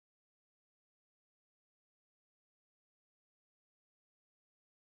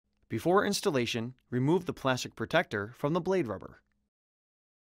Before installation, remove the plastic protector from the blade rubber.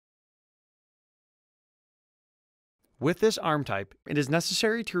 With this arm type, it is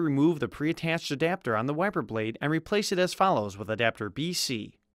necessary to remove the pre-attached adapter on the wiper blade and replace it as follows with adapter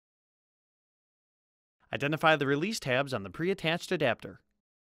BC. Identify the release tabs on the pre-attached adapter.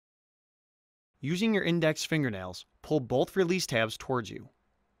 Using your index fingernails, pull both release tabs towards you.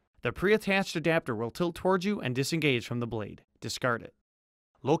 The pre-attached adapter will tilt towards you and disengage from the blade. Discard it.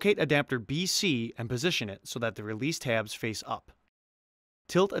 Locate adapter BC and position it so that the release tabs face up.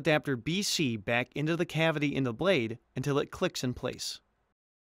 Tilt adapter BC back into the cavity in the blade until it clicks in place.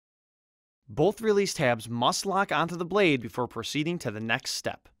 Both release tabs must lock onto the blade before proceeding to the next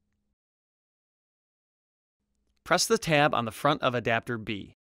step. Press the tab on the front of adapter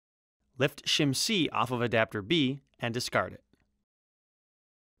B. Lift shim C off of adapter B and discard it.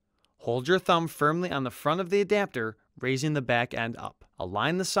 Hold your thumb firmly on the front of the adapter, raising the back end up.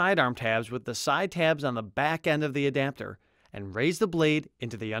 Align the sidearm tabs with the side tabs on the back end of the adapter and raise the blade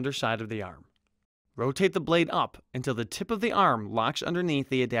into the underside of the arm. Rotate the blade up until the tip of the arm locks underneath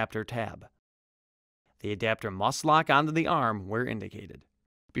the adapter tab. The adapter must lock onto the arm where indicated.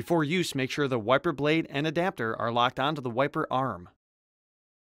 Before use, make sure the wiper blade and adapter are locked onto the wiper arm.